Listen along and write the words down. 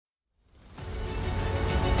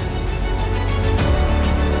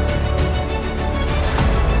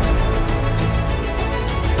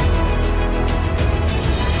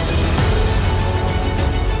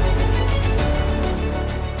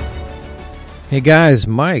Hey guys,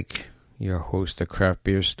 Mike, your host of Craft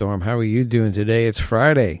Beer Storm. How are you doing today? It's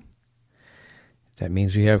Friday. That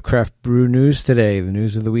means we have craft brew news today, the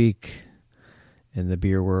news of the week in the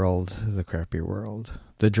beer world, the craft beer world,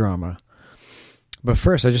 the drama. But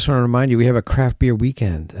first, I just want to remind you, we have a craft beer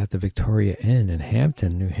weekend at the Victoria Inn in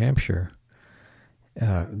Hampton, New Hampshire.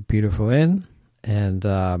 Beautiful inn.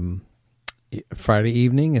 And Friday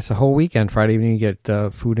evening, it's a whole weekend. Friday evening, you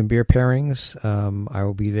get food and beer pairings. I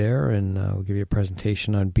will be there, and we'll give you a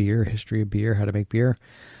presentation on beer, history of beer, how to make beer.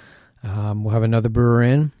 We'll have another brewer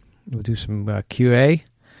in. We'll do some QA.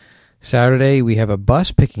 Saturday, we have a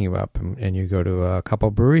bus picking you up, and you go to a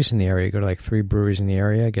couple breweries in the area. You go to like 3 breweries in the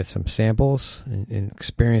area, get some samples, and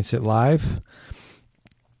experience it live.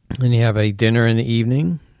 Then you have a dinner in the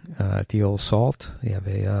evening at the Old Salt. You have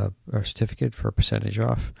a certificate for a percentage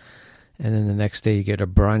off. And then the next day you get a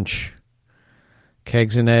brunch,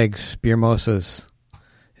 kegs and eggs, beer mosas.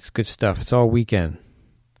 It's good stuff. It's all weekend.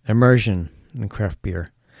 Immersion in craft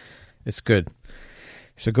beer. It's good.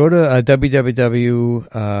 So go to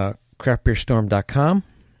www.craftbeerstorm.com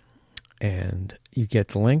and you get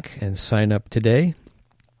the link and sign up today.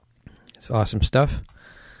 It's awesome stuff.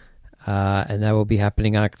 And that will be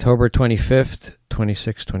happening October 25th,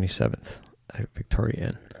 26th, 27th at Victoria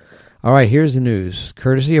Inn. All right, here's the news.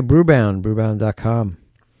 Courtesy of Brewbound, brewbound.com.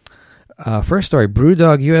 First story,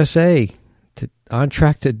 BrewDog USA on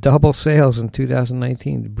track to double sales in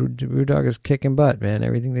 2019. BrewDog is kicking butt, man.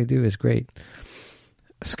 Everything they do is great.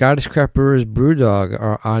 Scottish craft brewers BrewDog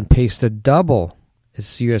are on pace to double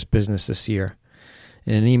its U.S. business this year.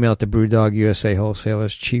 In an email to BrewDog USA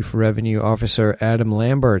wholesalers, Chief Revenue Officer Adam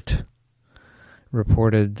Lambert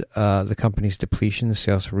reported the company's depletion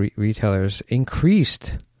sales for retailers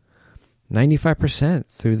increased 95%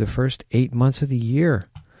 through the first 8 months of the year.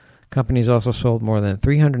 Companies also sold more than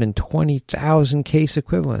 320,000 case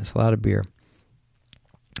equivalents, a lot of beer.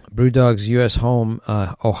 BrewDog's U.S. home,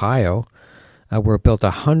 Ohio, where it built a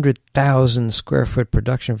 100,000 square foot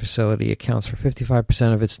production facility, accounts for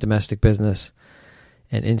 55% of its domestic business,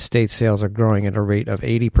 and in-state sales are growing at a rate of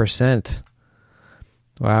 80%.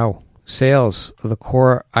 Wow. Sales of the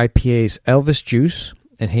core IPAs Elvis Juice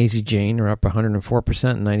and Hazy Jane are up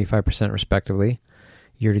 104% and 95% respectively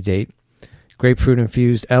year to date.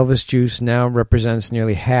 Grapefruit-infused Elvis Juice now represents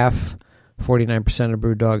nearly half, 49% of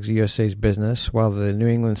BrewDog USA's business, while the New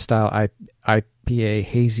England-style IPA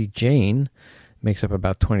Hazy Jane makes up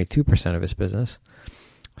about 22% of its business.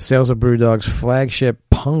 Sales of BrewDog's flagship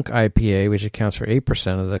Punk IPA, which accounts for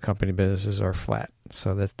 8% of the company businesses, are flat.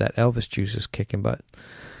 So that Elvis Juice is kicking butt.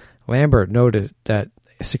 Lambert noted that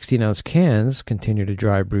 16-ounce cans continue to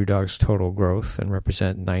drive BrewDog's total growth and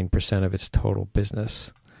represent 9% of its total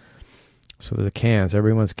business. So the cans,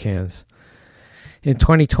 everyone's cans. In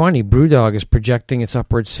 2020, BrewDog is projecting its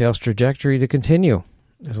upward sales trajectory to continue.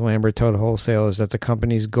 As Lambert told wholesalers that the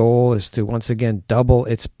company's goal is to once again double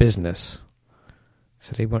its business.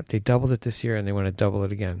 So they doubled it this year and they want to double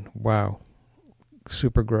it again. Wow.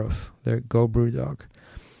 Super growth. Go BrewDog.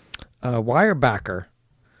 Weyerbacher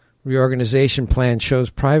reorganization plan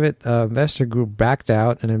shows private investor group backed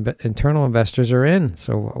out and internal investors are in.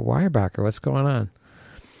 So Weyerbacher, what's going on?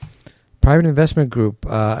 Private investment group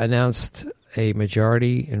announced a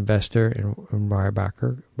majority investor in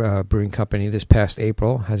Weyerbacher Brewing Company this past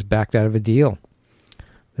April has backed out of a deal.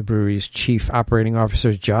 The brewery's chief operating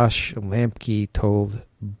officer Josh Lamke told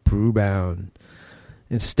Brewbound.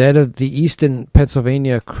 Instead of the Easton,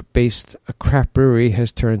 Pennsylvania-based craft brewery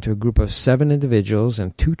has turned to a group of 7 individuals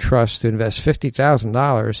and 2 trusts to invest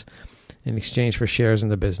 $50,000 in exchange for shares in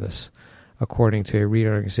the business, according to a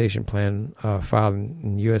reorganization plan filed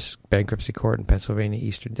in U.S. bankruptcy court in Pennsylvania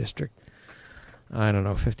Eastern District. I don't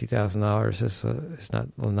know, $50,000 is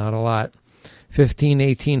not a lot.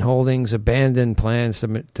 1518 Holdings abandoned plans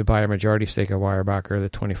to buy a majority stake of Weyerbacher, the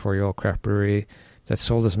 24-year-old craft brewery that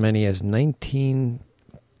sold as many as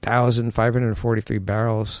 19,543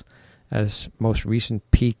 barrels at its most recent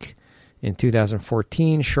peak in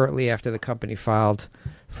 2014, shortly after the company filed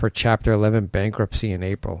for Chapter 11 bankruptcy in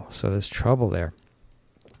April. So there's trouble there.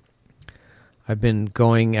 I've been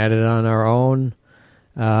going at it on our own.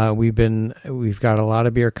 We've got a lot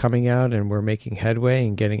of beer coming out, and we're making headway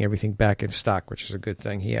and getting everything back in stock, which is a good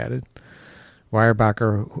thing, he added.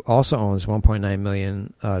 Weyerbacher also owns $1.9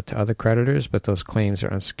 million to other creditors, but those claims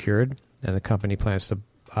are unsecured, and the company plans to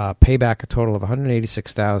pay back a total of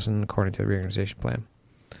 $186,000 according to the reorganization plan.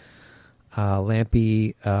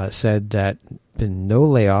 Lampe said that been no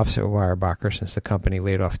layoffs at Weyerbacher since the company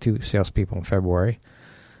laid off 2 salespeople in February.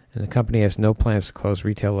 And the company has no plans to close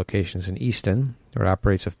retail locations in Easton, where it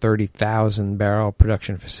operates a 30,000-barrel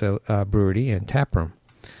production brewery and tap room.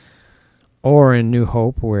 or in New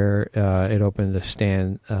Hope, where it opened a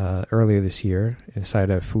stand earlier this year inside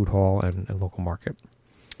a food hall and a local market.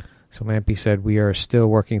 So Lampy said, we are still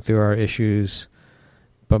working through our issues,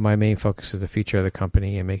 but my main focus is the future of the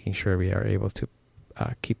company and making sure we are able to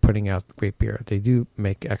keep putting out great beer. They do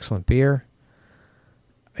make excellent beer.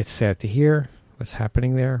 It's sad to hear what's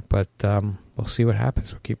happening there, but we'll see what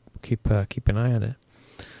happens. We'll keep an eye on it.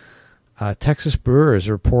 Texas brewers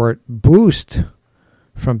report boost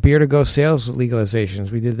from beer-to-go sales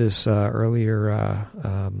legalizations. We did this earlier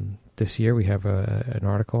this year. We have an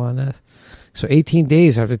article on that. So 18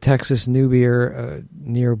 days after Texas near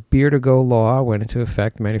beer-to-go law went into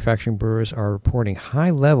effect, manufacturing brewers are reporting high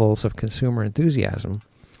levels of consumer enthusiasm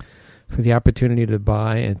for the opportunity to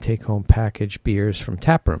buy and take home packaged beers from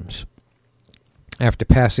tap rooms. After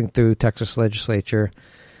passing through Texas legislature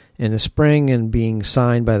in the spring and being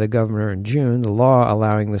signed by the governor in June, the law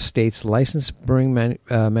allowing the state's licensed brewing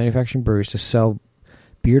manufacturing breweries to sell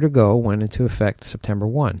beer-to-go went into effect September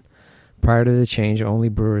 1. Prior to the change, only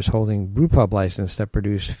brewers holding brewpub license that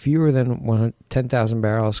produce fewer than 10,000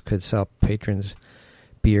 barrels could sell patrons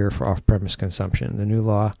beer for off-premise consumption. The new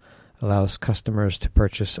law allows customers to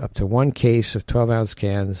purchase up to one case of 12-ounce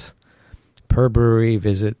cans per brewery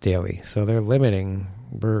visit daily. So they're limiting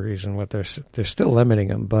breweries and what they're still limiting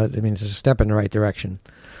them, but I mean, it's a step in the right direction.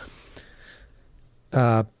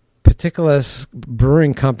 Petikulas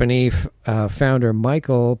Brewing Company founder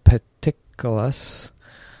Michael Petikulas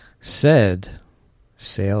said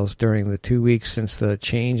sales during the 2 weeks since the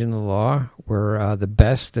change in the law were the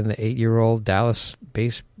best in the 8-year-old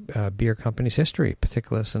Dallas-based beer company's history.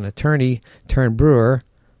 Petikulas, an attorney turned brewer,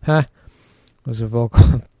 was a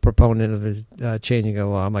vocal proponent of the changing of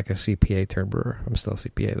the law. I'm like a CPA turned brewer. I'm still a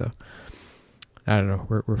CPA though. I don't know.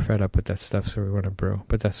 We're fed up with that stuff, so we want to brew.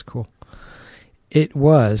 But that's cool. It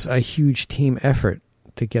was a huge team effort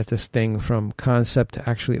to get this thing from concept to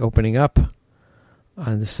actually opening up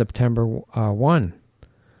on the September 1,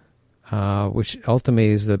 which ultimately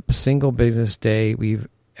is the single business day we've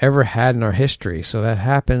ever had in our history. So that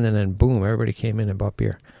happened, and then boom, everybody came in and bought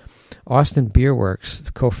beer. Austin Beer Works,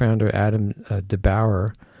 the co-founder Adam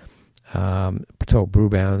DeBauer told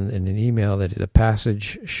Brewbound in an email that the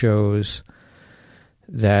passage shows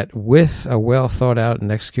that with a well thought out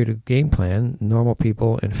and executed game plan, normal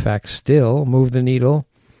people, in fact, still move the needle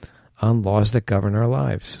on laws that govern our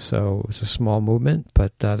lives. So it was a small movement,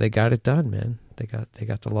 but they got it done, man. They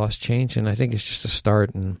got the laws changed, and I think it's just a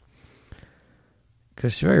start. And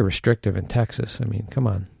because it's very restrictive in Texas. I mean, come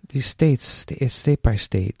on, these states, it's state by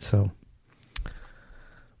state. So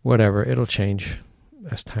whatever, it'll change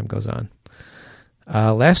as time goes on.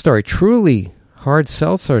 Last story: Truly Hard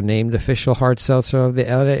Seltzer named official hard seltzer of the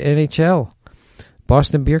NHL.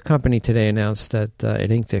 Boston Beer Company today announced that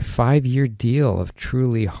it inked a 5-year deal of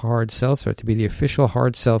Truly Hard Seltzer to be the official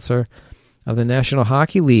hard seltzer of the National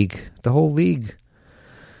Hockey League, the whole league.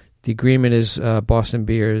 The agreement is Boston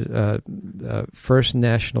Beer's first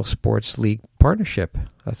National Sports League partnership.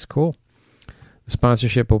 That's cool. The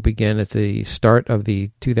sponsorship will begin at the start of the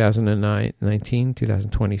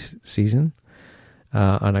 2019-2020 season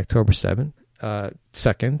on October 2nd,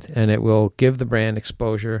 and it will give the brand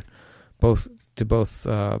exposure through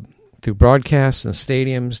broadcasts and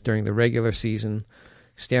stadiums during the regular season,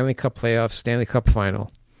 Stanley Cup playoffs, Stanley Cup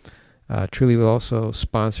final. Truly will also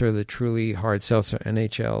sponsor the Truly Hard Seltzer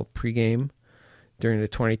NHL pregame during the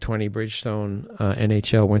 2020 Bridgestone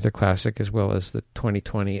NHL Winter Classic, as well as the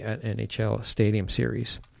 2020 at NHL Stadium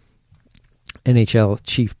Series. NHL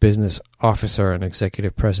Chief Business Officer and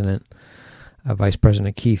Executive President, Vice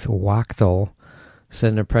President Keith Wachtel,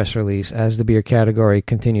 said in a press release, as the beer category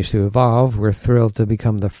continues to evolve, we're thrilled to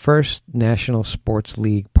become the first National Sports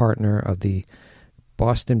League partner of the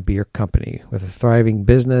Boston Beer Company. With a thriving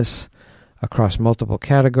business across multiple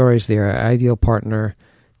categories, they are an ideal partner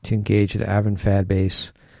to engage the avid fan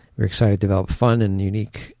base. We're excited to develop fun and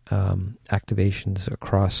unique activations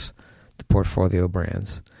across the portfolio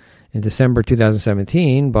brands. In December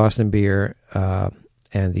 2017, Boston Beer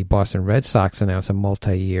and the Boston Red Sox announced a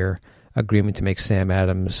multi-year agreement to make Sam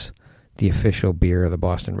Adams the official beer of the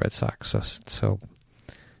Boston Red Sox. So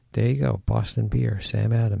there you go, Boston Beer,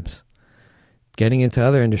 Sam Adams. Getting into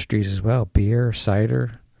other industries as well, beer,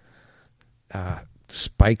 cider,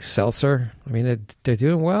 spiked seltzer. I mean, they're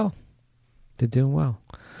doing well. They're doing well.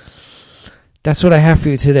 That's what I have for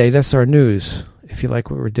you today. That's our news. If you like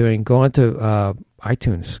what we're doing, go on to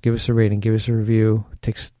iTunes. Give us a rating. Give us a review. It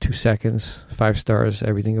takes 2 seconds. 5 stars.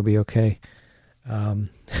 Everything will be okay.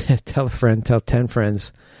 Tell a friend. Tell 10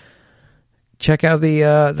 friends. Check out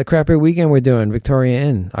the Craft Beer Weekend we're doing. Victoria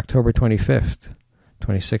Inn, October 25th,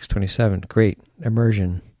 26th, 27th. Great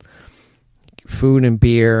immersion. food and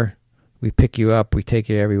beer. We pick you up. We take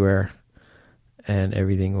you everywhere. And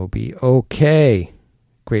everything will be okay.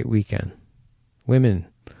 Great weekend. Women,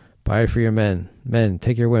 buy it for your men. Men,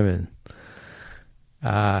 take your women.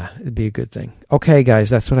 It'd be a good thing. Okay, guys,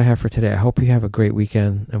 that's what I have for today. I hope you have a great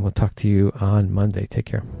weekend, and we'll talk to you on Monday. Take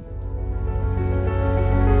care.